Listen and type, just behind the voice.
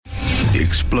The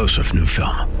explosive new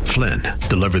film, Flynn,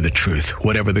 deliver the truth,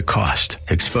 whatever the cost,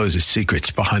 exposes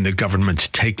secrets behind the government's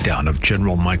takedown of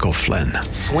General Michael Flynn.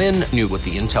 Flynn knew what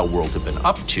the intel world had been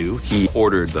up to. He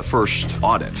ordered the first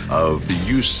audit of the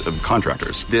use of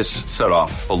contractors. This set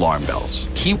off alarm bells.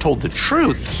 He told the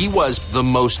truth. He was the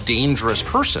most dangerous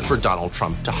person for Donald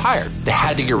Trump to hire. They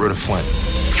had to get rid of Flynn.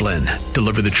 Flynn,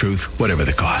 deliver the truth, whatever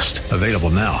the cost. Available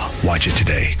now. Watch it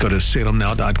today. Go to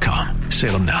salemnow.com.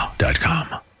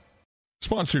 salemnow.com.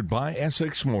 Sponsored by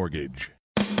Essex Mortgage.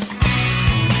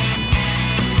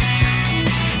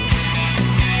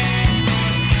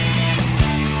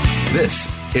 This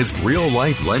is Real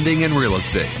Life Lending and Real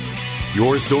Estate,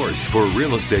 your source for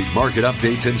real estate market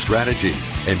updates and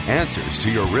strategies and answers to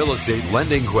your real estate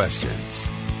lending questions.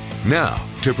 Now,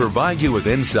 to provide you with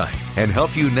insight and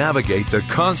help you navigate the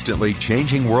constantly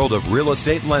changing world of real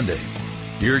estate lending,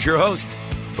 here's your host,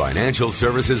 financial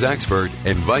services expert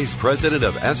and Vice President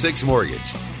of Essex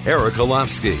Mortgage, Eric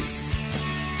Olofsky.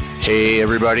 Hey,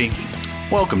 everybody.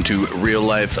 Welcome to Real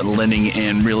Life Lending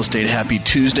and Real Estate. Happy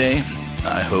Tuesday.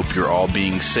 I hope you're all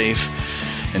being safe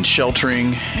and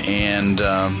sheltering, and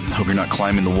hope you're not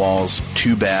climbing the walls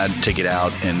too bad. Take it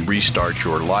out and restart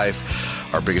your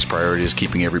life. Our biggest priority is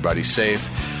keeping everybody safe,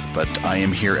 but I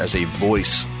am here as a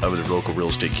voice of the local real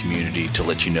estate community to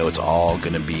let you know it's all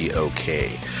going to be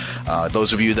okay.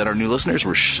 Those of you that are new listeners,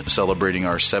 we're celebrating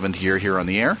our 7th year here on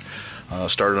the air.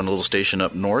 Started on a little station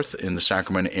up north in the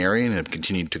Sacramento area and have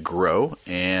continued to grow,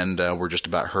 and we're just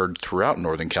about heard throughout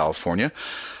Northern California.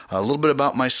 A little bit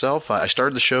about myself. I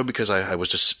started the show because I was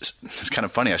just, it's kind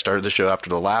of funny, I started the show after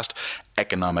the last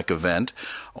economic event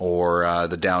or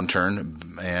the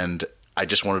downturn, and I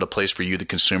just wanted a place for you, the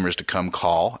consumers, to come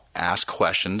call, ask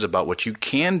questions about what you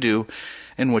can do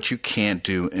and what you can't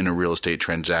do in a real estate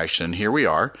transaction. Here we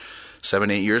are,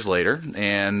 7-8 years later,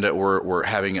 and we're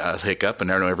having a hiccup, and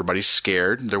I know everybody's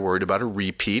scared. They're worried about a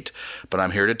repeat, but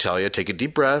I'm here to tell you, take a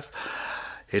deep breath.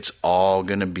 It's all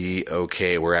going to be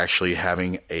okay. We're actually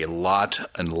having a lot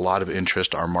of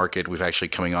interest. Our market, we've actually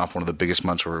coming off one of the biggest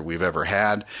months we've ever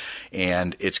had,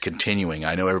 and it's continuing.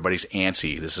 I know everybody's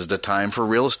antsy. This is the time for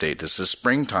real estate. This is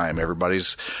springtime.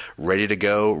 Everybody's ready to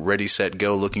go, ready, set,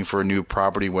 go, looking for a new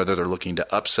property, whether they're looking to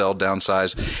upsell,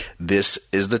 downsize. This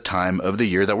is the time of the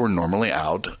year that we're normally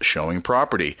out showing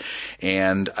property.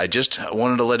 And I just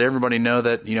wanted to let everybody know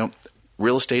that,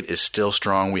 real estate is still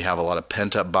strong. We have a lot of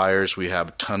pent-up buyers. We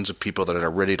have tons of people that are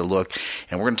ready to look.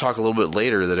 And we're going to talk a little bit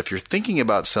later that if you're thinking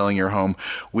about selling your home,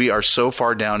 we are so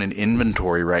far down in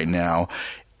inventory right now.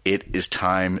 It is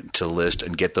time to list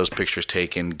and get those pictures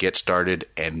taken, get started,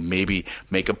 and maybe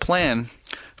make a plan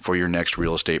for your next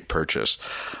real estate purchase.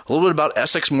 A little bit about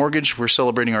Essex Mortgage. We're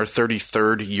celebrating our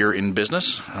 33rd year in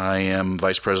business. I am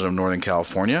Vice President of Northern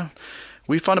California.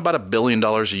 We fund about $1 billion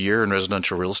a year in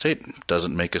residential real estate.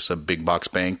 Doesn't make us a big box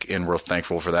bank, and we're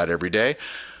thankful for that every day.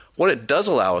 What it does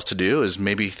allow us to do is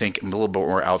maybe think a little bit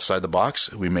more outside the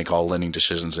box. We make all lending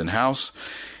decisions in-house.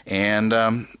 And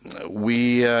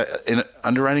we, in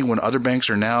underwriting, when other banks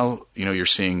are now, you're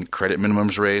seeing credit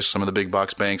minimums raised, some of the big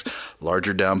box banks,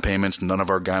 larger down payments, none of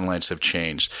our guidelines have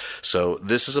changed. So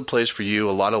this is a place for you,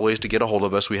 a lot of ways to get a hold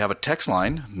of us. We have a text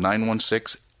line,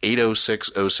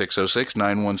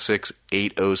 916-806-0606,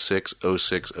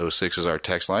 916-806-0606 is our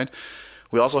text line.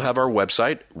 We also have our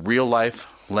website,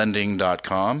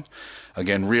 reallifelending.com.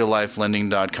 Again,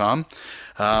 reallifelending.com.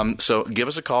 So give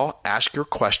us a call, ask your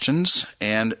questions,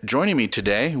 and joining me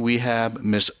today, we have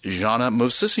Miss Zhanna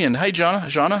Movsisian. Hi,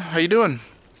 Zhanna, how you doing?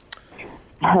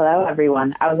 Hello,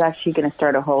 everyone. I was actually going to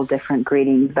start a whole different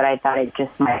greetings, but I thought it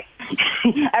just might.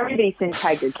 Everybody's in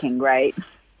Tiger King, right?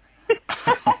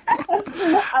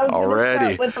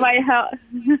 Already. With my help.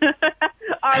 Hey,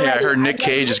 I heard Nick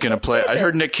Cage is going to play. I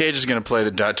heard Nick Cage is going to play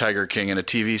the Tiger King in a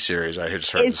TV series. I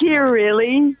just heard. Is he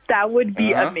really? That would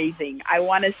be amazing. I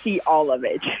want to see all of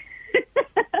it.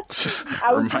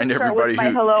 I was Remind everybody with my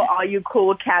hello, all you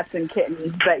cool cats and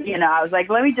kittens, but I was like,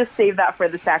 let me just save that for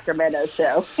the Sacramento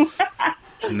show.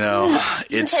 No,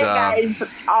 it's hey guys,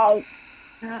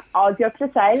 all jokes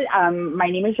aside, my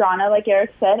name is Zhanna, like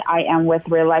Eric said. I am with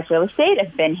Real Life Real Estate.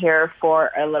 I've been here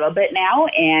for a little bit now,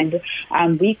 and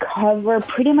we cover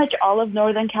pretty much all of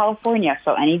Northern California.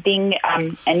 So anything,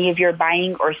 any of your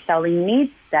buying or selling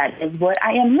needs, that is what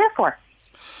I am here for.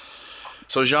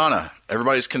 So, Zhanna,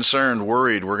 everybody's concerned,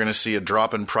 worried. We're going to see a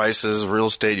drop in prices, real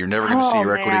estate. You're never going to see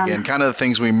your equity again. Kind of the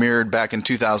things we mirrored back in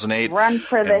 2008. Run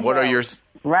for the What are your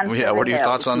Run for the what are your hills.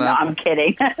 thoughts on No, that? I'm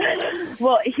kidding.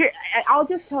 Well, here, I'll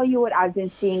just tell you what I've been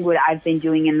seeing, what I've been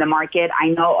doing in the market. I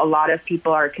know a lot of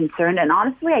people are concerned, and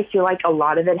honestly, I feel like a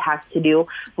lot of it has to do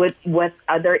with what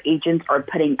other agents are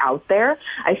putting out there.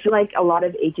 I feel like a lot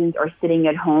of agents are sitting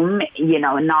at home,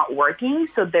 not working,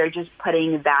 so they're just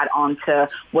putting that onto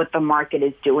what the market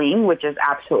is doing, which is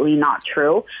absolutely not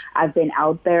true. I've been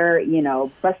out there,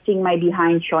 busting my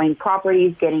behind, showing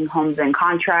properties, getting homes in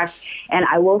contracts, and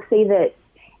I will say that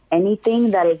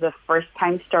anything that is a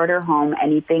first-time starter home,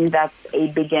 anything that's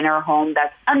a beginner home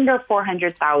that's under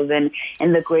 $400,000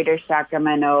 in the greater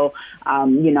Sacramento,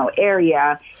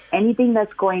 area, anything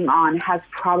that's going on has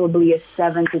probably a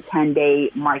 7 to 10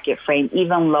 day market frame,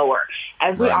 even lower.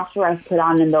 Every offer I've put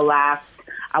on in the last,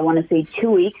 I want to say 2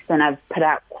 weeks, and I've put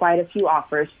out quite a few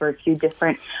offers for a few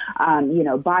different,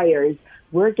 buyers.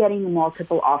 We're getting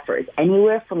multiple offers,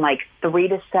 anywhere from like 3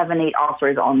 to 7, 8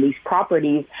 offers on these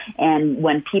properties. And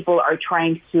when people are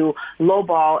trying to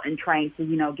lowball and trying to,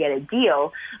 get a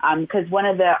deal, because one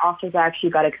of the offers I actually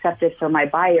got accepted for my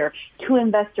buyer, 2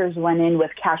 investors went in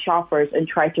with cash offers and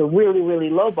tried to really, really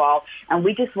lowball. And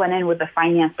we just went in with a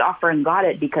financed offer and got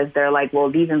it because they're like, well,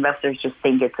 these investors just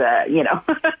think it's a,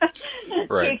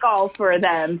 take all for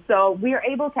them. So we are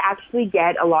able to actually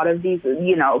get a lot of these,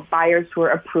 buyers who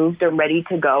are approved and ready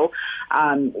to go.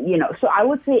 So I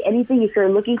would say anything, if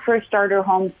you're looking for a starter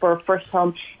home, for a first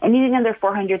home, anything under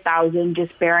 $400,000,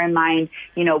 just bear in mind,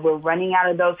 we're running out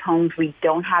of those homes. We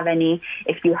don't have any.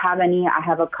 If you have any, I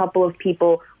have a couple of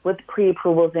people with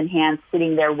pre-approvals in hand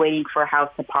sitting there waiting for a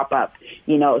house to pop up,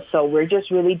 so we're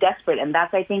just really desperate. And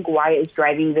that's, I think, why it's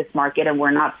driving this market. And we're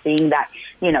not seeing that,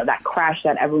 that crash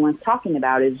that everyone's talking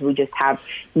about, is we just have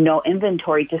no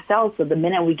inventory to sell. So the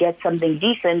minute we get something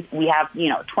decent, we have,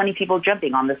 20 people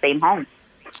jumping on the same home.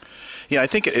 Yeah, I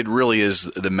think it really is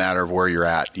the matter of where you're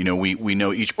at. We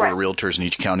know each board of realtors in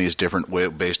each county is different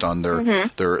based on their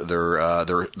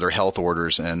health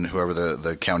orders and whoever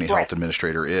the county health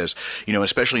administrator is.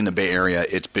 Especially in the Bay Area,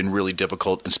 it's been really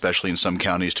difficult, especially in some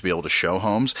counties, to be able to show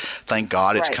homes. Thank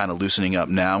God it's kind of loosening up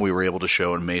now. We were able to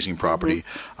show an amazing property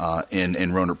in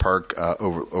Rohnert Park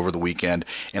over the weekend,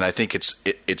 and I think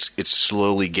it's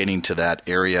slowly getting to that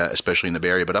area, especially in the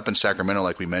Bay Area. But up in Sacramento,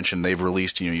 like we mentioned, they've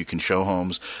released you can show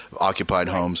homes, occupied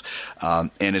homes,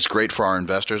 and it's great for our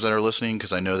investors that are listening,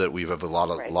 because I know that we have a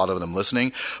lot of them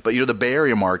listening. But the Bay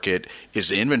Area market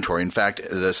is inventory. In fact,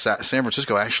 San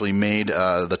Francisco actually made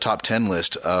the top 10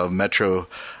 list of metro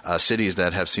cities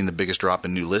that have seen the biggest drop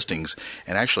in new listings,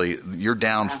 and actually you're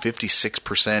down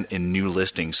 56% in new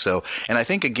listings. So, and I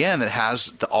think again it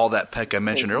has all that I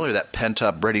mentioned earlier, that pent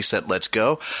up, ready, set, let's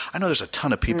go. I know there's a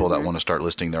ton of people that want to start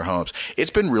listing their homes.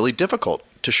 It's been really difficult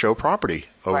to show property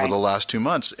over the last 2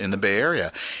 months in the Bay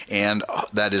Area, and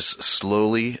that is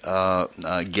slowly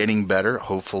getting better.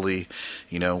 Hopefully,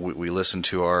 we listen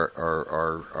to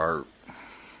our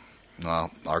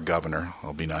governor.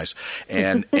 I'll be nice,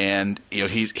 and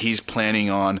he's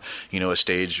planning on a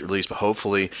staged release. But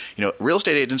hopefully, real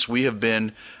estate agents, we have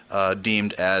been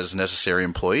deemed as necessary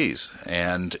employees,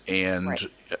 and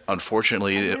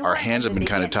unfortunately, our hands have been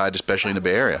kind of tied, especially in the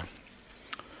Bay Area.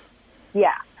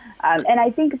 Yeah. And I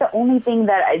think the only thing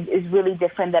that is really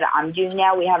different that I'm doing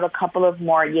now, we have a couple of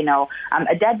more,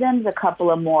 addendums, a couple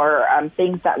of more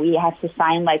things that we have to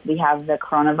sign, like we have the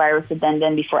coronavirus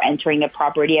addendum before entering a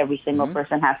property. Every single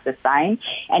person has to sign.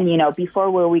 And, before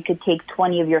where we could take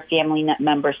 20 of your family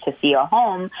members to see a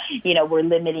home, we're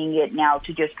limiting it now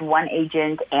to just one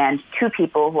agent and 2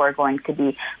 people who are going to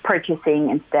be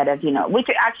purchasing instead of, which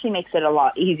actually makes it a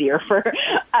lot easier for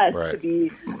us to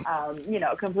be,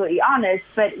 completely honest.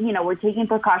 But, we're taking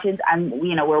precautions.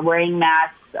 We're wearing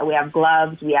masks. We have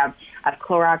gloves. We have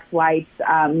Clorox wipes.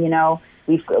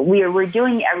 We're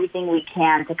doing everything we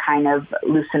can to kind of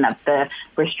loosen up the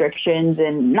restrictions,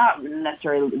 and not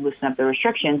necessarily loosen up the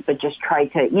restrictions, but just try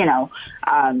to,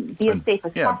 be as safe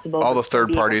as possible. All the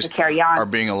third parties are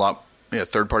being a lot. Yeah,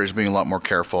 third parties are being a lot more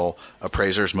careful.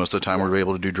 Appraisers, most of the time, we're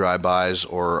able to do drive-bys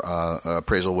or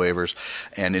appraisal waivers.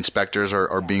 And inspectors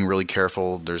are being really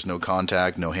careful. There's no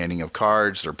contact, no handing of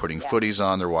cards. They're putting footies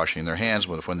on. They're washing their hands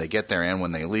when they get there and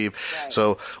when they leave. Right.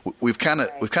 So we've kind of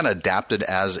adapted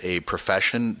as a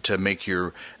profession to make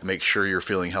sure you're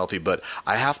feeling healthy. But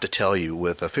I have to tell you,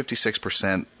 with a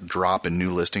 56% drop in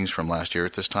new listings from last year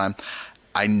at this time,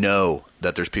 I know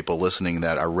that there's people listening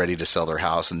that are ready to sell their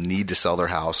house and need to sell their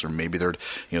house, or maybe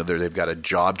they've got a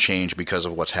job change because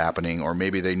of what's happening, or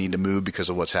maybe they need to move because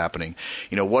of what's happening.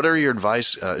 What are your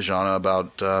advice, Zhanna,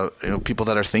 about people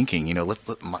that are thinking,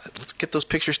 let's get those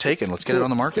pictures taken, let's get it on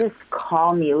the market? Just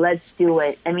call me, let's do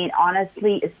it. I mean,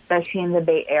 honestly, especially in the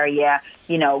Bay Area,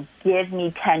 give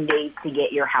me 10 days to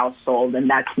get your house sold, and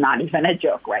that's not even a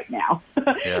joke right now.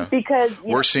 Yeah. Because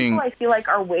we're seeing, people, I feel like,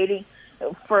 are waiting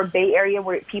for a Bay Area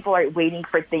where people are waiting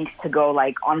for things to go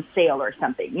like on sale or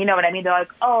something. You know what I mean? They're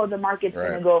like, oh, the market's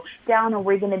going to go down and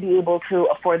we're going to be able to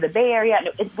afford the Bay Area,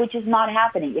 which is not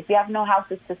happening. If you have no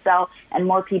houses to sell and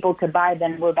more people to buy,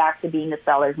 then we're back to being a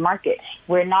seller's market.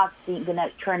 We're not going to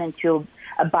turn into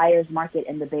a buyer's market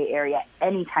in the Bay Area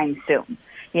anytime soon.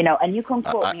 And you can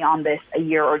quote me on this a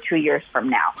year or 2 years from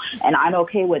now, and I'm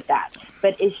okay with that.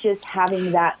 But it's just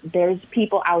having that there's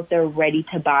people out there ready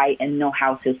to buy and no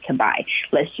houses to buy.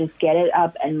 Let's just get it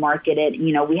up and market it.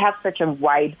 We have such a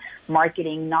wide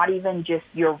marketing, not even just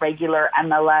your regular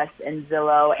MLS and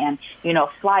Zillow and,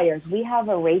 flyers. We have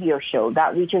a radio show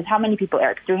that reaches how many people,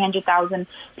 Eric? 300,000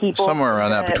 people? Somewhere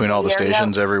around that between all the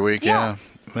stations every week, yeah.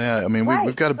 I mean,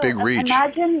 we've got a big reach.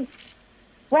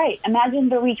 Imagine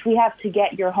the reach we have to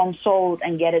get your home sold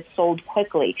and get it sold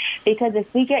quickly. Because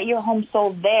if we get your home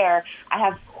sold there, I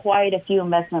have quite a few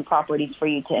investment properties for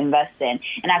you to invest in.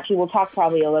 And actually, we'll talk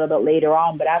probably a little bit later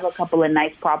on, but I have a couple of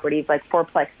nice properties like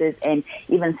fourplexes and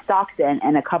even Stockton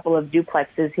and a couple of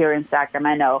duplexes here in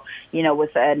Sacramento,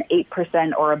 with an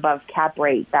 8% or above cap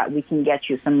rate that we can get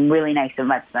you some really nice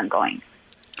investment going.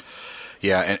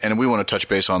 Yeah, and we want to touch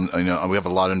base on, we have a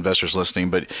lot of investors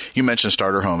listening, but you mentioned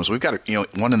starter homes. We've got,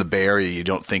 one in the Bay Area. You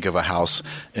don't think of a house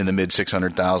in the mid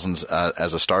 600,000s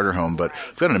as a starter home, but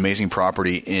we've got an amazing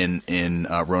property in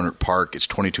Rohnert Park. It's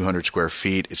 2,200 square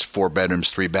feet. It's 4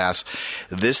 bedrooms, 3 baths.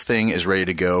 This thing is ready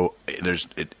to go.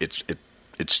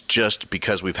 It's just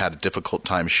because we've had a difficult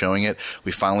time showing it.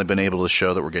 We've finally been able to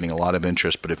show that we're getting a lot of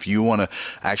interest. But if you want to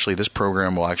this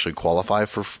program will actually qualify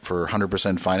for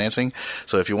 100% financing.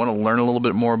 So if you want to learn a little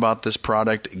bit more about this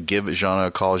product, give Zhanna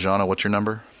a call. Zhanna, what's your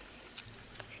number?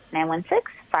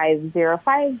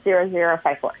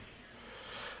 916-505-0054.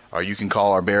 Or you can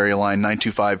call our Bay Area line,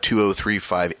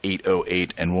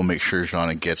 925-203-5808, and we'll make sure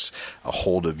Zhanna gets a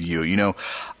hold of you.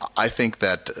 I think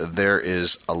that there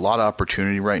is a lot of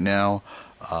opportunity right now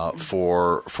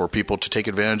for people to take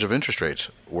advantage of interest rates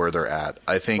where they're at.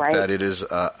 I think that it is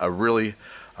a really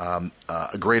a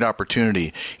great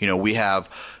opportunity. We have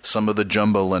some of the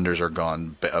jumbo lenders are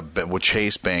gone. With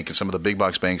Chase Bank and some of the big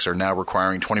box banks are now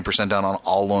requiring 20% down on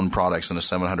all loan products in a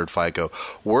 700 FICO.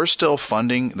 We're still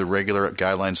funding the regular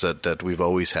guidelines that we've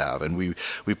always have, and we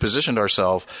positioned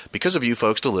ourselves because of you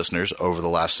folks, the listeners, over the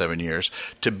last 7 years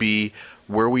to be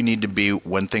where we need to be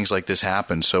when things like this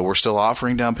happen. So we're still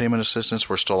offering down payment assistance.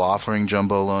 We're still offering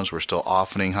jumbo loans. We're still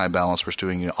offering high balance. We're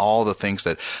doing all the things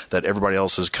that everybody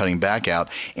else is cutting back out.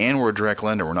 And we're a direct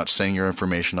lender. We're not sending your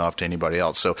information off to anybody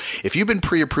else. So if you've been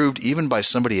pre-approved even by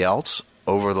somebody else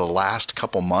over the last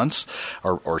couple months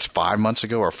or 5 months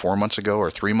ago or 4 months ago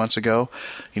or 3 months ago,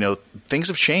 things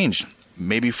have changed.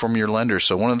 Maybe from your lender.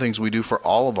 So one of the things we do for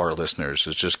all of our listeners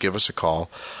is just give us a call.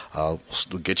 We'll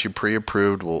get you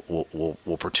pre-approved.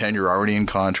 We'll pretend you're already in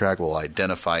contract. We'll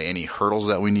identify any hurdles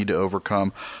that we need to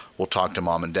overcome. We'll talk to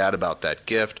mom and dad about that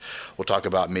gift. We'll talk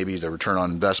about maybe the return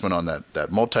on investment on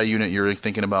that multi-unit you're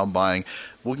thinking about buying.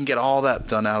 We can get all that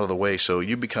done out of the way so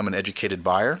you become an educated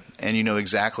buyer and you know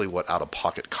exactly what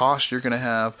out-of-pocket costs you're going to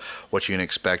have, what you can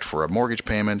expect for a mortgage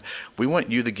payment. We want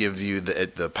you to give you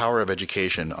the power of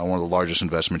education on one of the largest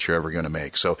investments you're ever going to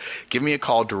make. So give me a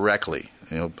call directly.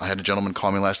 I had a gentleman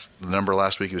call me the number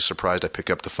last week. He was surprised I picked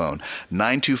up the phone.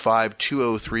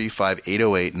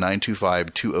 925-203-5808,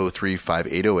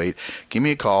 925-203-5808. Give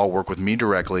me a call. Work with me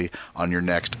directly on your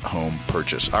next home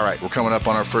purchase. All right, we're coming up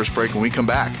on our first break. When we come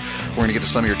back, we're going to get to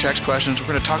some of your text questions. We're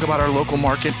going to talk about our local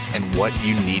market and what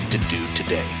you need to do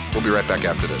today. We'll be right back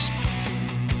after this.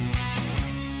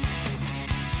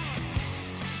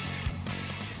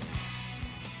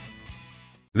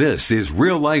 This is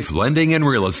Real Life Lending and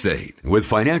Real Estate with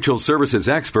financial services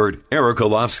expert Eric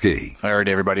Olofsky. All right,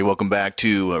 everybody, welcome back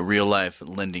to Real Life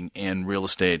Lending and Real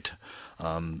Estate.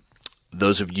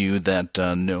 Those of you that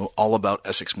know all about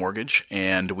Essex Mortgage,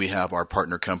 and we have our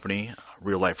partner company,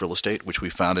 Real Life Real Estate, which we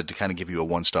founded to kind of give you a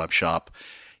one-stop shop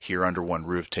here under one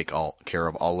roof, care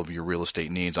of all of your real estate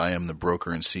needs. I am the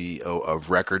broker and CEO of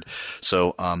record.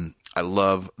 So I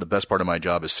love the best part of my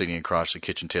job is sitting across the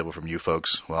kitchen table from you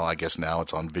folks. Well, I guess now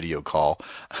it's on video call,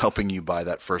 helping you buy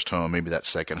that first home, maybe that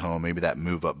second home, maybe that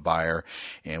move-up buyer.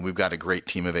 And we've got a great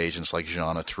team of agents like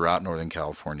Zhanna throughout Northern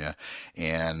California.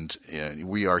 And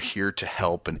we are here to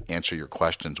help and answer your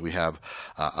questions. We have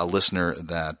a listener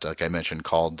that, like I mentioned,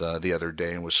 called the other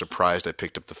day and was surprised I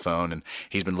picked up the phone. And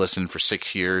he's been listening for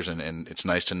 6 years. And it's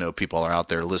nice to know people are out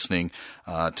there listening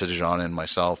to Zhanna and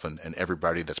myself and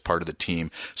everybody that's part of the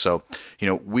team. So,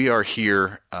 we are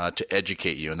here to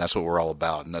educate you, and that's what we're all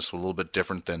about. And that's a little bit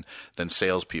different than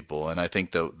salespeople. And I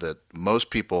think that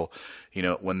most people,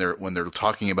 when they're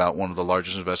talking about one of the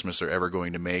largest investments they're ever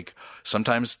going to make,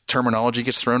 sometimes terminology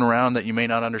gets thrown around that you may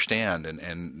not understand.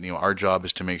 And our job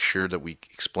is to make sure that we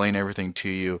explain everything to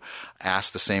you.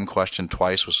 Ask the same question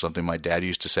twice was something my dad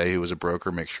used to say, who was a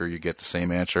broker. Make sure you get the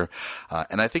same answer.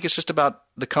 And I think it's just about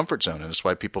the comfort zone, and it's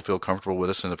why people feel comfortable with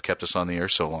us and have kept us on the air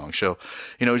so long. So,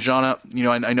 Zhanna,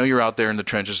 I know you're out there in the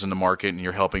trenches in the market and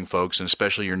you're helping folks, and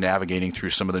especially you're navigating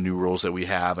through some of the new rules that we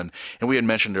have. And we had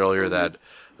mentioned earlier that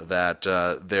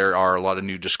there are a lot of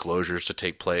new disclosures to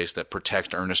take place that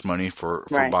protect earnest money for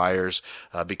buyers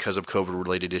because of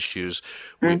COVID-related issues.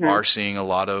 We are seeing a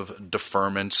lot of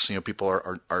deferments. People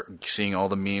are seeing all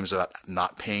the memes about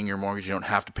not paying your mortgage. You don't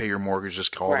have to pay your mortgage.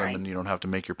 Just call them and you don't have to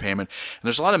make your payment. And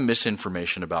there's a lot of misinformation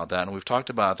about that, and we've talked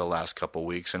about it the last couple of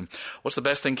weeks. And what's the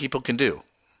best thing people can do?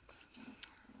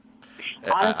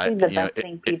 Honestly, the best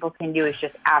thing people can do is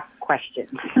just ask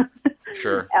questions.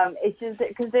 Sure. It's just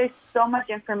because there's so much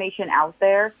information out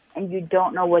there, and you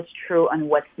don't know what's true and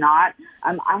what's not.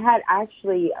 I had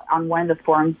actually on one of the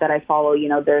forums that I follow,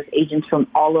 there's agents from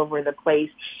all over the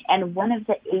place, and one of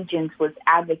the agents was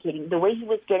advocating, the way he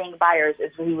was getting buyers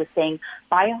is he was saying,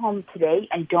 buy a home today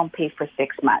and don't pay for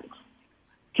 6 months.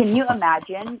 Can you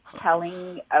imagine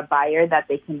telling a buyer that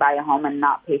they can buy a home and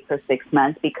not pay for 6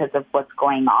 months because of what's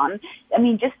going on? I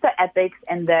mean, just the ethics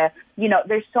and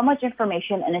there's so much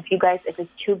information. And if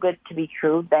it's too good to be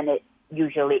true, then it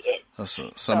usually is. So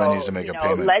somebody needs to make a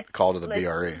payment, call to the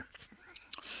BRE.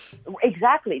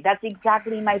 Exactly. That's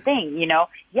exactly my thing.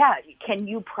 Yeah, can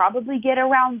you probably get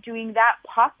around doing that?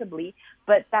 Possibly.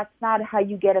 But that's not how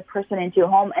you get a person into a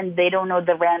home, and they don't know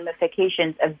the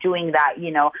ramifications of doing that,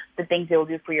 the things it will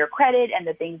do for your credit and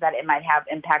the things that it might have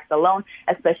impact the loan,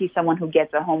 especially someone who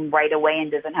gets a home right away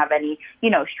and doesn't have any,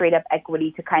 straight up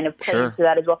equity to kind of play into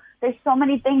that as well. There's so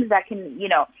many things that can,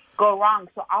 go wrong.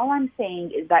 So all I'm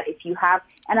saying is that if you have,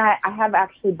 and I have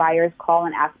actually buyers call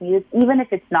and ask me this, even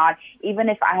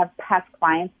if I have past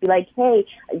clients be like, hey,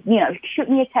 shoot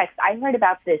me a text. I heard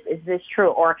about this. Is this true?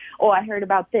 Or, I heard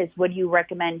about this. What do you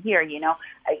recommend here?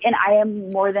 And I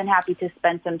am more than happy to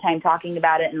spend some time talking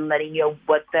about it and letting you know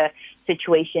what the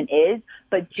situation is.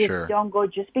 But just don't go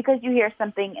just because you hear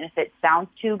something, and if it sounds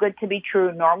too good to be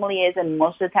true, normally is, and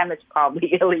most of the time it's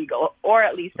probably illegal or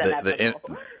at least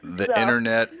unethical. The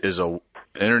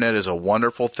internet is a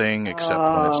wonderful thing, except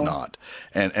when it's not.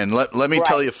 And let me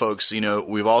tell you, folks,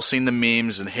 we've all seen the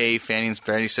memes and, hey, Fannie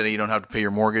said you don't have to pay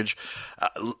your mortgage.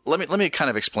 Let me kind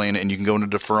of explain it, and you can go into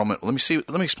deferment. Let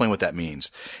me explain what that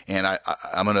means. And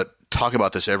I'm going to talk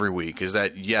about this every week, is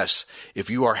that, yes, if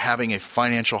you are having a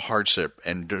financial hardship,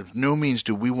 and no means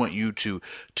do we want you to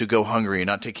go hungry and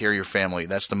not take care of your family.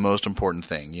 That's the most important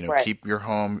thing. Keep your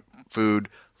home, food,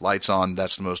 lights on,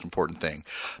 that's the most important thing.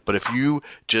 But if you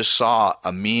just saw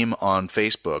a meme on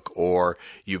Facebook, or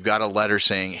you've got a letter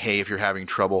saying, hey, if you're having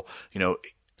trouble,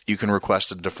 you can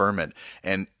request a deferment,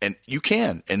 and you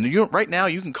can. And right now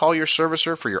you can call your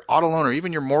servicer for your auto loan or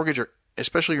even your mortgage, or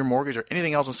especially your mortgage or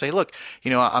anything else, and say, look,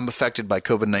 I'm affected by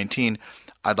COVID-19.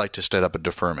 I'd like to set up a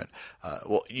deferment.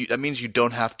 That means you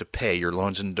don't have to pay. Your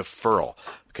loan's in deferral.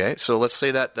 Okay. So let's say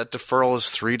that deferral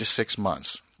is 3 to 6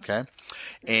 months. Okay.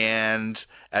 And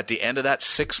at the end of that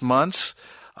 6 months,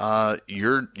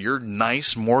 your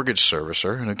nice mortgage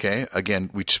servicer, okay, again,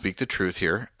 we speak the truth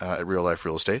here at Real Life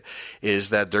Real Estate, is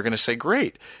that they're going to say,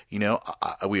 great,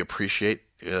 we appreciate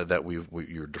that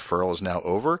your deferral is now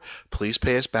over. Please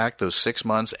pay us back those 6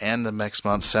 months and the next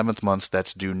month, 7th month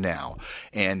that's due now.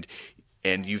 And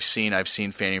I've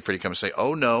seen Fannie and Freddie come and say,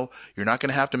 oh no, you're not going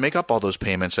to have to make up all those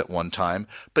payments at one time.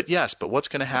 But what's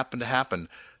going to happen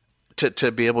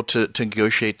to be able to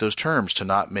negotiate those terms, to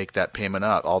not make that payment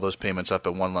up, all those payments up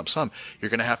in one lump sum? You're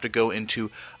going to have to go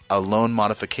into a loan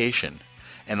modification.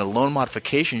 And a loan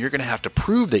modification, you're going to have to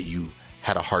prove that you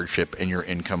had a hardship and your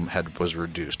income was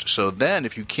reduced. So then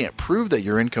if you can't prove that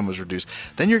your income was reduced,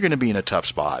 then you're going to be in a tough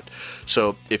spot.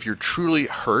 So if you're truly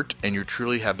hurt and you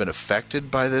truly have been affected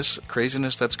by this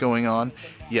craziness that's going on,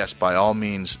 yes, by all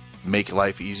means, make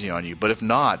life easy on you. But if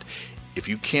not, if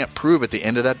you can't prove at the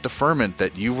end of that deferment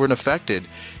that you weren't affected,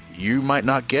 you might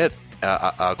not get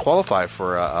qualify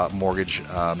for a mortgage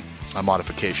a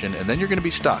modification, and then you're going to be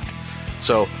stuck.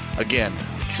 So again,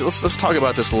 let's talk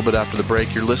about this a little bit after the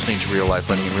break. You're listening to Real Life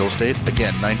Lending and Real Estate.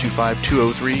 Again,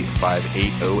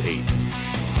 925-203-5808.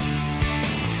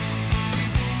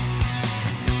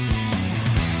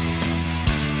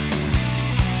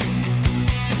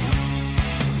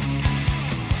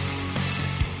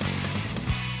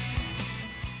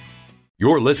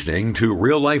 You're listening to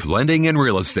Real Life Lending and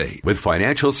Real Estate with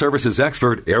financial services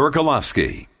expert Eric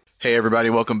Olofsky. Hey everybody,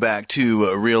 welcome back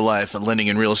to Real Life Lending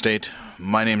and Real Estate.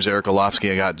 My name's Eric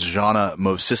Olofsky. I got Zhanna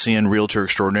Movsisian, realtor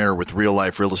extraordinaire with Real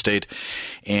Life Real Estate.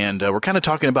 And we're kind of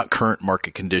talking about current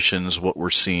market conditions, what we're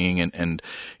seeing. And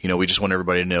you know, we just want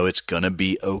everybody to know it's going to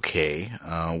be okay.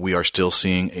 We are still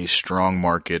seeing a strong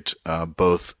market,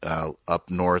 both up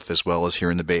north as well as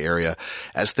here in the Bay Area.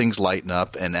 As things lighten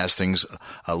up and as things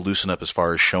loosen up as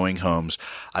far as showing homes,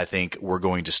 I think we're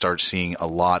going to start seeing a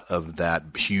lot of that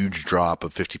huge drop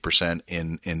of 50%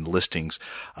 in listings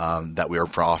that we were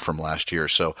off from last year.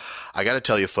 So I got to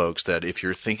tell you folks that if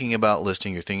you're thinking about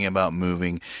listing, you're thinking about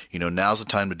moving, you know, now's the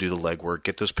time to do the legwork,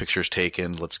 get those pictures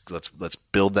taken. Let's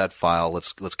build that file.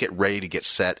 Let's get ready to get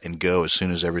set and go as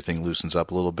soon as everything loosens up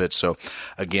a little bit. So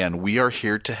again, we are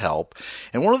here to help.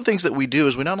 And one of the things that we do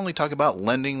is we not only talk about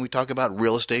lending, we talk about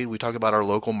real estate, we talk about our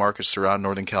local markets throughout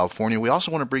Northern California. We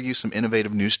also want to bring you some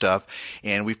innovative new stuff.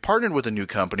 And we've partnered with a new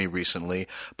company recently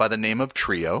by the name of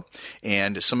Trio.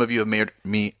 And some of you have made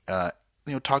me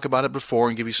talk about it before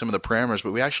and give you some of the parameters,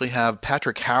 but we actually have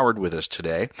Patrick Howard with us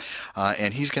today,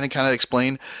 and he's going to kind of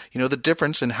explain, the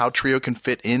difference and how Trio can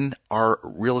fit in our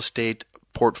real estate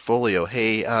portfolio.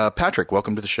 Hey, Patrick,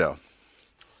 welcome to the show.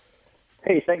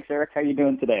 Hey, thanks, Eric. How you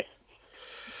doing today?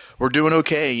 We're doing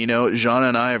okay. Zhanna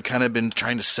and I have kind of been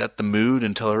trying to set the mood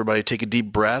and tell everybody take a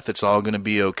deep breath. It's all going to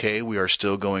be okay. We are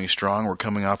still going strong. We're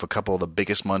coming off a couple of the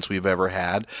biggest months we've ever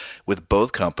had with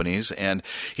both companies, and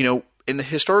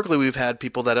historically, we've had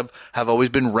people that have always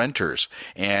been renters,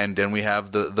 and then we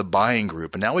have the buying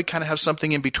group, and now we kind of have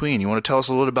something in between. You want to tell us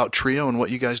a little bit about Trio and what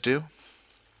you guys do?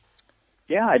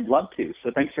 Yeah, I'd love to.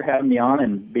 So thanks for having me on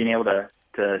and being able to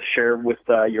share with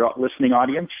your listening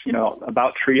audience,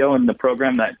 about Trio and the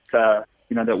program that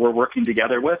that we're working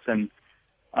together with, and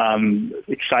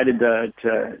excited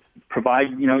to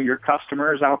provide your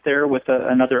customers out there with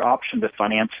another option to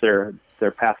finance their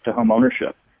path to home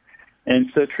ownership.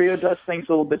 And so Trio does things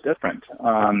a little bit different.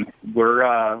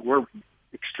 We're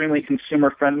extremely consumer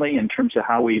friendly in terms of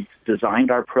how we've designed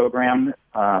our program.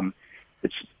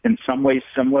 It's in some ways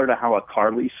similar to how a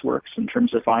car lease works in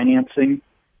terms of financing,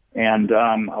 and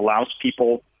allows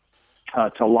people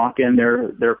to lock in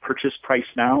their purchase price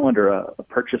now under a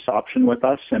purchase option with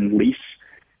us and lease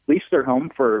their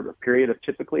home for a period of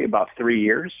typically about 3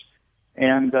 years,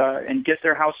 and get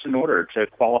their house in order to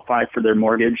qualify for their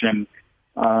mortgage and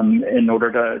in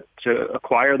order to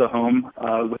acquire the home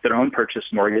with their own purchase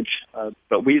mortgage.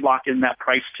 But we lock in that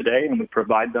price today, and we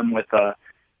provide them with an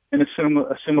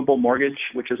assumable mortgage,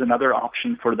 which is another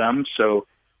option for them. So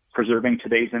preserving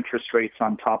today's interest rates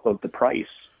on top of the price.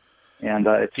 And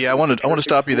I want to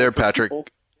stop you there, Patrick.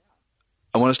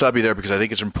 I want to stop you there because I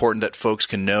think it's important that folks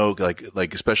can know,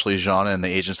 like especially Zhanna and the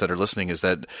agents that are listening, is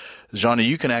that, Zhanna,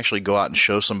 you can actually go out and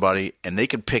show somebody and they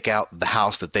can pick out the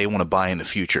house that they want to buy in the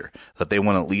future, that they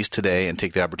want to lease today and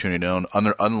take the opportunity to own,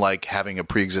 unlike having a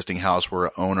pre-existing house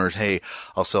where owners, hey,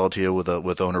 I'll sell it to you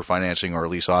with owner financing or a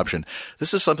lease option.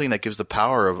 This is something that gives the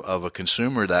power of a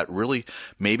consumer that really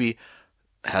maybe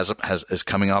is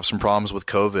coming off some problems with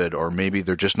COVID, or maybe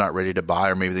they're just not ready to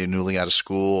buy, or maybe they're newly out of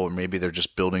school, or maybe they're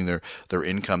just building their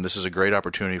income. This is a great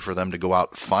opportunity for them to go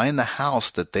out, find the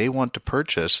house that they want to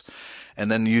purchase,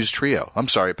 and then use Trio. I'm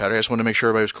sorry, Patrick, I just want to make sure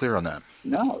everybody was clear on that.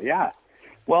 No, yeah.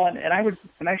 Well,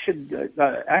 I should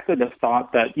echo the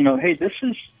thought that, hey, this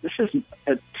is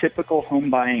a typical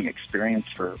home buying experience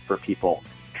for people.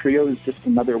 Trio is just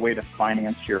another way to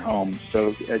finance your home.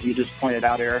 So as you just pointed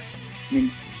out, Eric,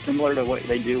 similar to what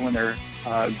they do when they're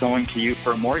going to you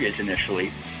for a mortgage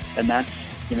initially. And that's,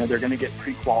 they're going to get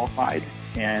pre-qualified,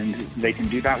 and they can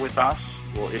do that with us.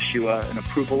 We'll issue an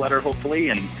approval letter, hopefully,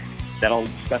 and that'll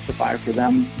specify for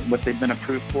them what they've been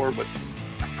approved for, what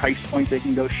price point they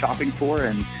can go shopping for,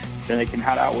 and then they can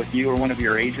head out with you or one of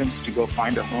your agents to go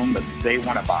find a home that they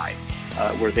want to buy,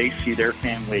 where they see their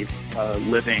family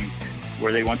living,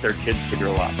 where they want their kids to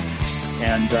grow up.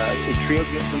 And Trio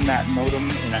gives them that modem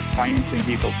and that financing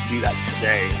vehicle to do that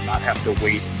today and not have to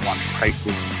wait and watch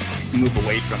prices move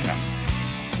away from them.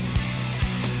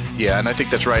 Yeah, and I think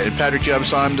that's right. And Patrick, do you have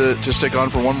time to stick on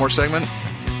for one more segment?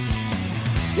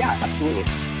 Yeah, absolutely.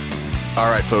 All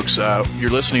right, folks, you're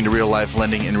listening to Real Life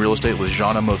Lending in Real Estate with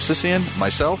Zhanna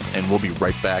myself, and we'll be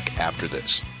right back after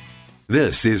this.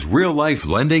 This is Real Life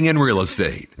Lending and Real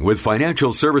Estate with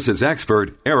financial services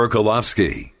expert Eric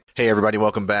Olofsky. Hey, everybody.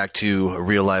 Welcome back to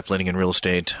Real Life Lending and Real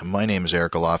Estate. My name is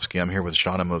Eric Olofsky. I'm here with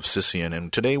Zhanna,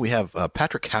 and today we have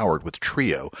Patrick Howard with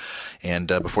Trio. And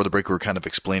before the break, we were kind of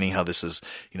explaining how this is,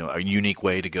 a unique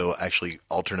way to go, actually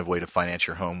alternative way to finance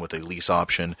your home with a lease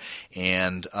option.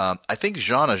 And I think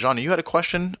Zhanna, you had a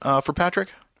question for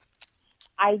Patrick?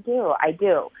 I do.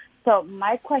 So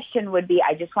my question would be,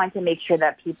 I just want to make sure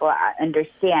that people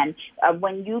understand,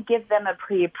 when you give them a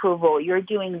pre-approval, you're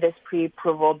doing this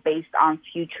pre-approval based on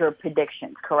future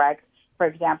predictions, correct? For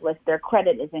example, if their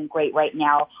credit isn't great right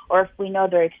now, or if we know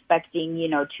they're expecting,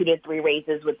 2 to 3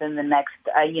 raises within the next,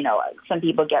 some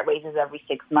people get raises every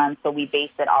 6 months, so we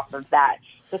base it off of that.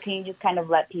 So can you just kind of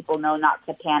let people know not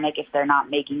to panic if they're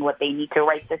not making what they need to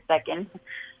right this second?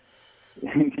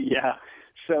 Yeah.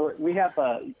 So we have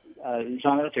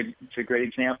Zhanna, it's a great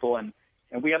example, and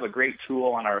we have a great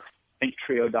tool on our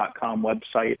thinktrio.com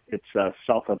website. It's a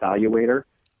self-evaluator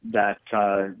that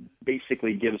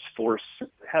basically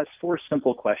has 4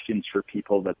 simple questions for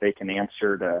people that they can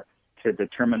answer to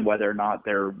determine whether or not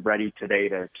they're ready today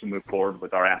to move forward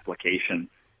with our application.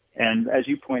 And as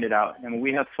you pointed out,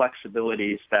 we have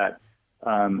flexibilities that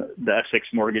the Essex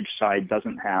Mortgage side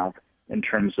doesn't have, in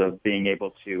terms of being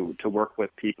able to work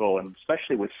with people, and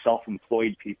especially with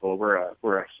self-employed people,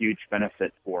 we're a huge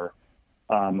benefit for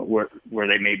where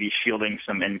they may be shielding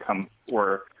some income,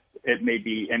 or it may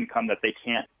be income that they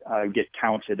can't get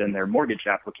counted in their mortgage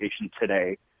application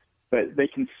today, but they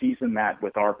can season that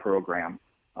with our program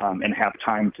and have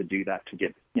time to do that to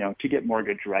get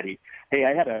mortgage ready. Hey,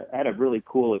 I had a really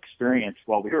cool experience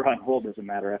while we were on hold. As a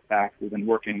matter of fact, we've been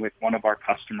working with one of our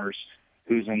customers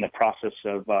who's in the process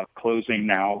of closing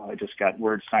now. I just got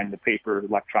word, signed the paper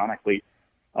electronically.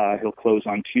 He'll close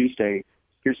on Tuesday.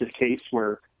 Here's a case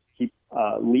where he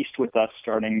leased with us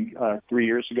starting 3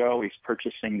 years ago. He's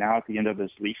purchasing now at the end of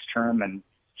his lease term, and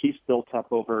he's built up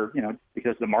over,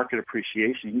 because of the market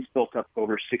appreciation, he's built up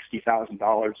over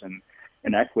 $60,000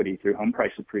 in equity through home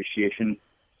price appreciation.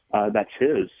 That's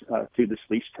his through this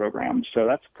lease program. So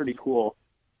that's pretty cool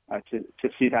to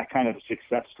see that kind of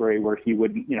success story where he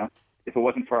wouldn't, if it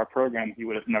wasn't for our program, he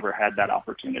would have never had that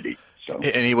opportunity. So,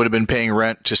 and he would have been paying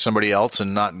rent to somebody else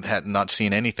and not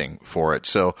seen anything for it.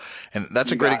 So, and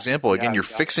that's a great example. Again, you're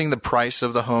fixing the price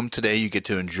of the home today. You get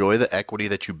to enjoy the equity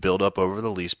that you build up over the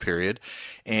lease period,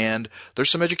 and there's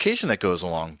some education that goes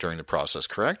along during the process.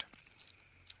 Correct?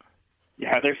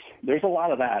 Yeah, there's a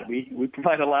lot of that. We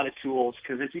provide a lot of tools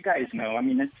because, as you guys know,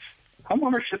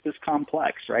 homeownership is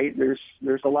complex, right? There's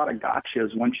a lot of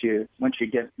gotchas once you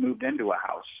get moved into a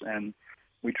house, and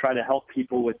we try to help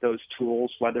people with those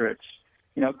tools, whether it's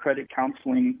credit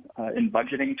counseling and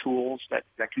budgeting tools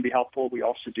that can be helpful. We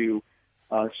also do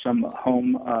some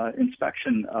home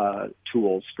inspection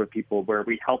tools for people where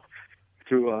we help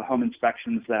through home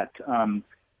inspections that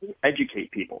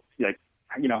educate people, like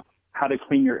how to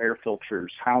clean your air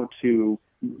filters, how to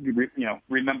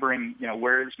remembering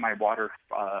where is my water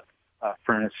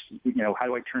furnace, how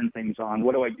do I turn things on?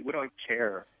 What do I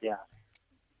care? Yeah.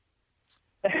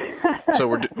 So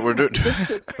we're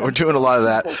doing a lot of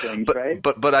that, things,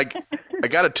 but I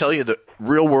got to tell you the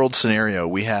real world scenario.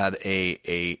 We had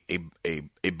a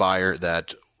buyer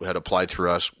that had applied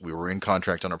through us. We were in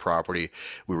contract on a property.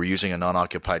 We were using a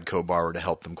non-occupied co-borrower to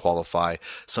help them qualify.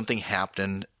 Something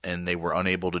happened and they were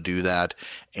unable to do that.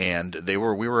 And we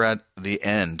were at the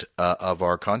end of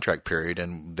our contract period,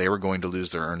 and they were going to lose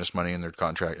their earnest money in their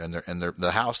contract and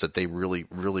the house that they really,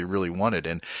 really, really wanted.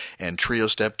 And Trio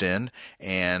stepped in,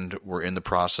 and we're in the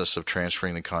process of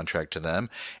transferring the contract to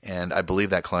them. And I believe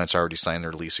that client's already signed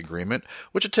their lease agreement,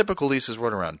 which a typical lease is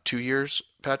what, around 2 years,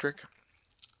 Patrick?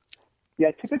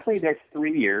 Yeah, typically they're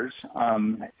 3 years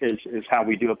is how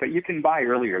we do it, but you can buy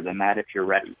earlier than that if you're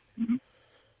ready. Mm-hmm.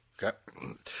 Okay.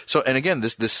 So, and again,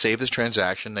 this saved this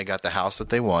transaction. They got the house that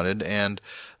they wanted, and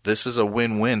this is a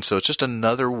win-win. So it's just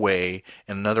another way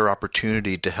and another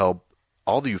opportunity to help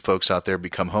all of you folks out there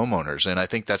become homeowners. And I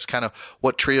think that's kind of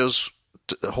what Trio's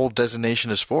whole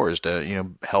designation is for, is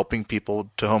to, helping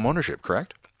people to home ownership,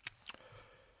 correct?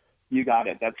 You got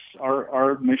it. That's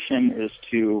our mission, is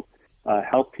to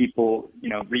help people,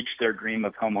 reach their dream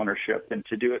of home ownership, and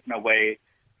to do it in a way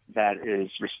that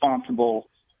is responsible,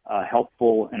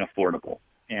 helpful, and affordable.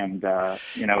 And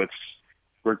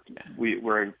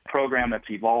we're a program that's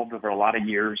evolved over a lot of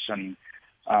years, and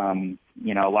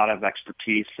a lot of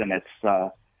expertise, and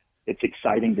it's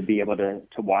exciting to be able to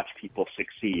watch people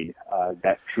succeed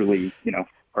that truly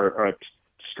are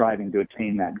striving to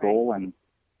attain that goal. And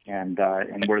and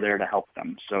we're there to help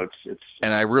them. So it's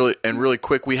and really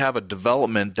quick, we have a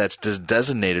development that's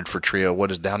designated for Trio. What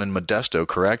is down in Modesto,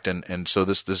 correct? And so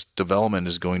this development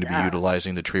is going to be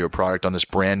utilizing the Trio product on this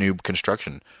brand new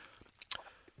construction.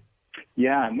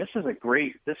 Yeah, and this is an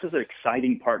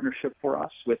exciting partnership for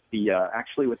us with the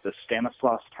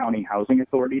Stanislaus County Housing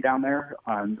Authority down there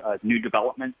on new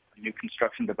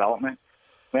construction development.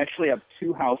 We actually have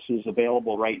 2 houses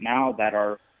available right now that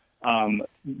are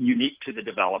unique to the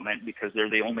development because they're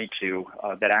the only 2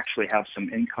 that actually have some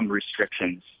income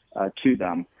restrictions to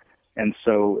them. And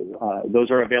so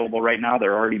those are available right now.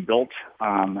 They're already built,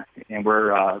 and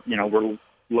we're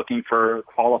looking for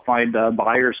qualified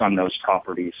buyers on those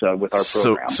properties with our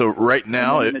program. So right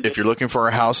now, if you're looking for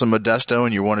a house in Modesto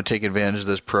and you want to take advantage of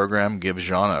this program, give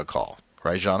Zhanna a call.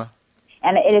 Right, Zhanna?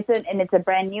 And it's a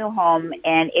brand new home,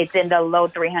 and it's in the low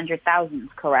 300,000s,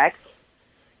 correct?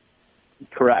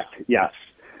 Correct. Yes.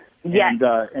 Yes.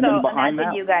 And then behind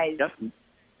that, you guys. Yep.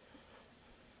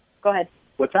 Go ahead.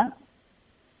 What's that?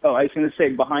 Oh, I was going to say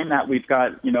behind that we've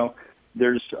got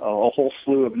there's a whole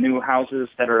slew of new houses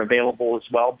that are available as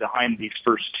well behind these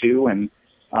first 2, and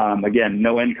again,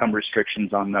 no income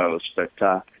restrictions on those. But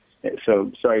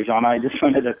so sorry, Zhanna, I just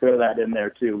wanted to throw that in there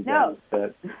too. No.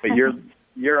 But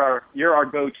you're our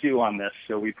go-to on this,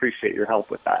 so we appreciate your help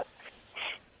with that.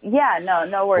 Yeah,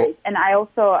 no worries. And I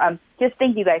also just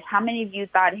think, you guys, how many of you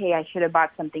thought, hey, I should have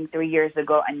bought something 3 years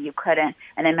ago and you couldn't?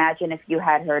 And imagine if you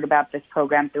had heard about this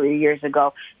program 3 years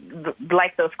ago,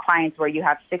 like those clients where you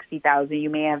have $60,000,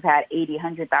 you may have had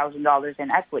 $100,000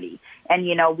 in equity. And,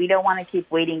 we don't want to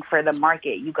keep waiting for the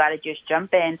market. You got to just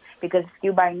jump in, because if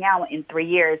you buy now, in 3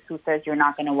 years, who says you're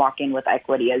not going to walk in with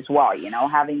equity as well?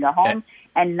 Having a home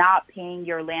and not paying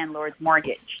your landlord's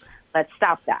mortgage. Let's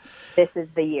stop that. This is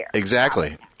the year.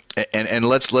 Exactly. And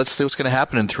let's see what's going to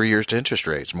happen in 3 years to interest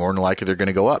rates. More than likely, they're going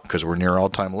to go up because we're near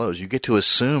all-time lows. You get to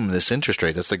assume this interest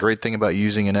rate. That's the great thing about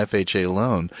using an FHA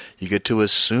loan. You get to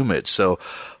assume it. So,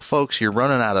 folks, you're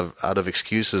running out of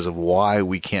excuses of why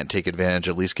we can't take advantage,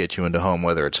 at least get you into home,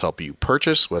 whether it's help you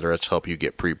purchase, whether it's help you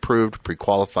get pre-approved,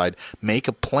 pre-qualified, make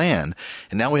a plan.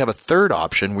 And now we have a third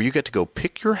option where you get to go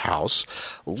pick your house,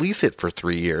 lease it for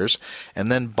 3 years,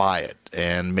 and then buy it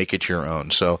and make it your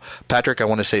own. So, Patrick, I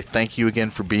want to say thank you again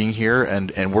for being here, and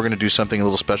we're going to do something a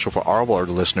little special for all of our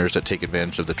listeners that take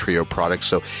advantage of the Trio products.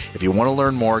 So if you want to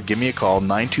learn more, give me a call,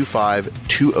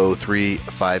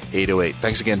 925-203-5808.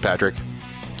 Thanks again, Patrick.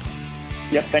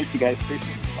 Yep, thanks you guys.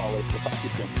 Appreciate it. Always. We'll talk to you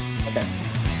soon. Okay.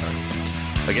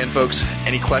 Again, folks,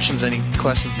 any questions,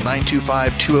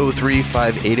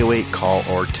 925-203-5808, call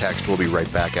or text. We'll be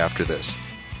right back after this.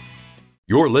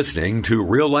 You're listening to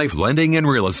Real Life Lending and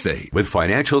Real Estate with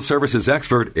financial services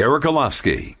expert Eric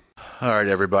Olofsky. All right,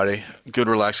 everybody. Good,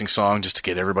 relaxing song just to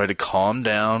get everybody to calm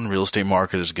down. Real estate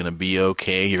market is going to be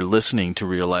okay. You're listening to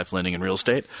Real Life Lending and Real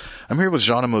Estate. I'm here with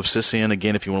Zhanna Movsisyan.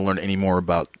 Again, if you want to learn any more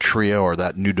about Trio or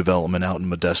that new development out in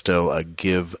Modesto,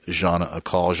 give Zhanna a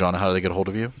call. Zhanna, how do they get a hold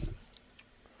of you?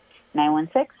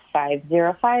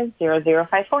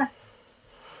 916-505-0054.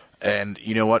 And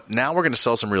you know what? Now we're going to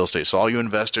sell some real estate. So all you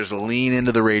investors, lean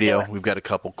into the radio. We've got a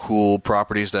couple cool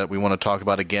properties that we want to talk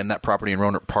about. Again, that property in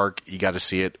Roanoke Park, you got to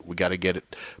see it. We got to get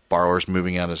it.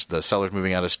 The sellers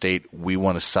moving out of state. We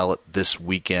want to sell it this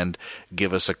weekend.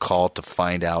 Give us a call to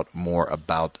find out more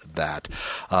about that.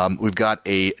 We've got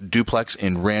a duplex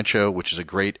in Rancho, which is a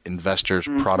great investor's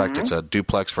product. It's a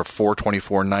duplex for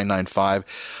 $424,995.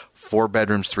 4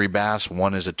 bedrooms, 3 baths.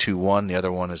 One is a 2-1. The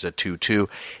other one is a 2-2.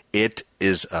 It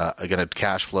is going to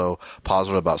cash flow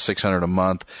positive about $600 a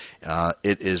month.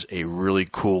 It is a really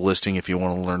cool listing. If you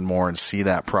want to learn more and see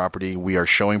that property, we are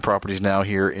showing properties now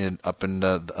here up in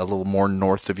a little more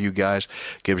north of you guys.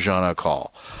 Give Zhanna a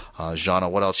call. Zhanna,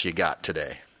 what else you got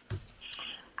today?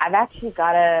 I've actually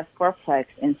got a fourplex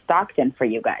in Stockton for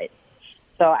you guys.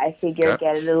 So I figured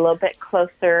get it a little bit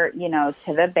closer, to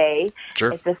the bay.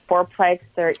 Sure. It's a fourplex.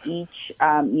 They're each,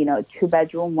 2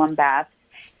 bedroom, 1 bath.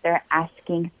 They're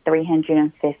asking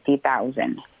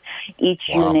 $350,000. Each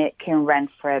unit can rent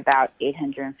for about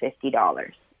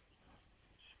 $850.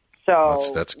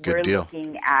 So that's a good we're deal.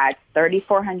 looking at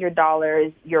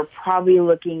 $3,400. You're probably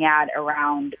looking at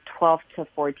around $1,200 to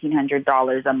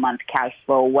 $1,400 a month cash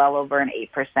flow, well over an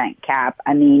 8% cap.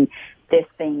 I mean, this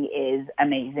thing is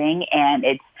amazing, and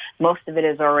most of it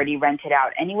is already rented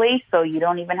out anyway, so you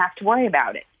don't even have to worry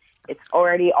about it. It's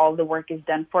already, all the work is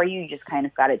done for you. You just kind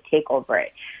of got to take over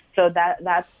it. So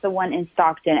that's the one in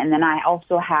Stockton. And then I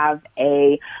also have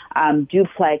a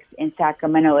duplex in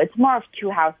Sacramento. It's more of 2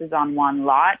 houses on 1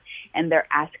 lot, and they're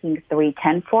asking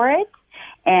 $310,000 for it.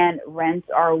 And rents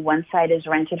are, one side is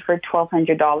rented for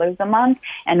 $1,200 a month,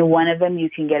 and one of them you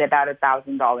can get about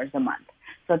 $1,000 a month.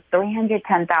 So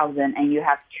 $310,000, and you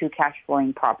have 2 cash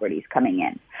flowing properties coming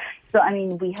in. So, I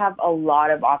mean, we have a lot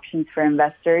of options for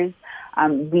investors.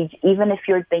 Even if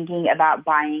you're thinking about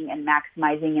buying and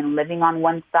maximizing and living on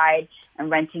one side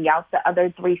and renting out the other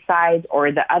 3 sides,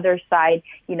 or the other side,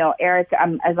 you know, Eric,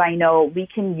 as I know, we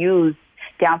can use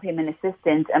down payment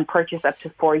assistance and purchase up to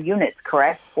 4 units,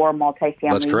 correct? 4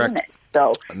 multifamily That's correct. units.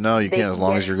 So no, you can't, as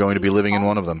long as you're going to be living in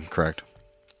one of them, correct?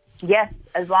 Yes,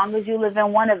 as long as you live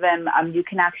in one of them, you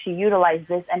can actually utilize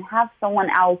this and have someone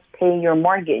else pay your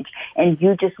mortgage, and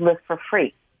you just live for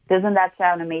free. Doesn't that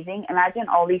sound amazing? Imagine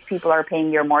all these people are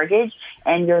paying your mortgage,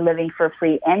 and you're living for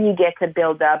free, and you get to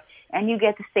build up, and you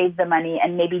get to save the money,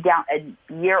 and maybe down a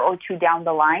year or 2 down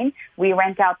the line, we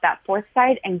rent out that 4th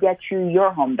side and get you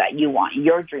your home that you want,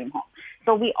 your dream home.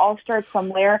 So we all start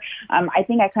somewhere. I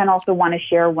think I kind of also want to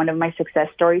share one of my success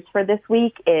stories for this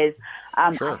week is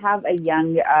Sure. I have a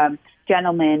young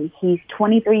gentleman. He's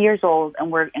 23 years old,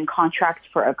 and we're in contract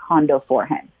for a condo for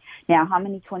him. Now, how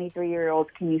many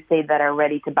 23-year-olds can you say that are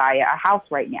ready to buy a house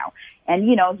right now? And,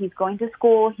 you know, he's going to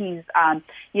school, he's,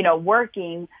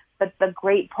 working. But the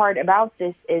great part about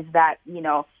this is that, you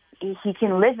know, he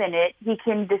can live in it. He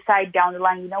can decide down the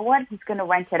line, you know what, he's going to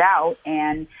rent it out.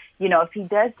 And, you know, if he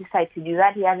does decide to do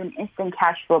that, he has an instant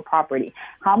cash flow property.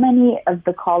 How many of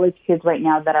the college kids right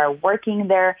now that are working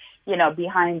there, you know,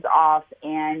 behinds off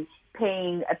and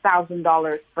paying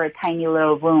 $1,000 for a tiny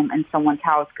little room in someone's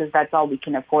house because that's all we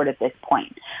can afford at this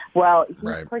point? Well,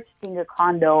 he's purchasing a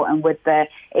condo, and with the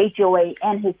HOA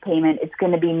and his payment, it's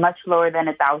going to be much lower than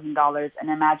 $1,000. And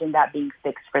imagine that being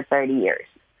fixed for 30 years.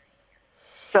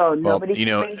 So nobody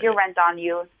can raise your rent on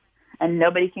you, and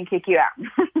nobody can kick you out.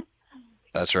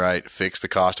 That's right. Fix the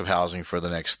cost of housing for the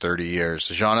next 30 years.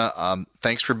 Zhanna,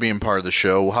 thanks for being part of the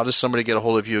show. How does somebody get a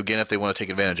hold of you again if they want to take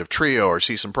advantage of Trio or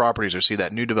see some properties or see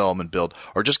that new development build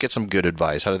or just get some good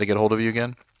advice? How do they get a hold of you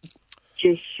again?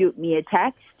 Just shoot me a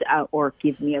text or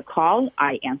give me a call.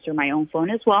 I answer my own phone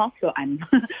as well, so I'm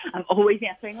always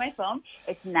answering my phone.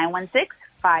 It's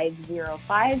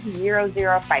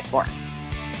 916-505-0054.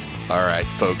 All right,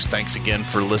 folks, thanks again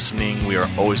for listening. We are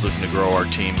always looking to grow our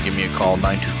team. Give me a call,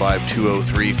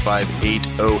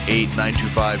 925-203-5808,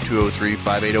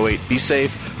 925-203-5808. Be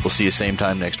safe. We'll see you same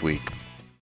time next week.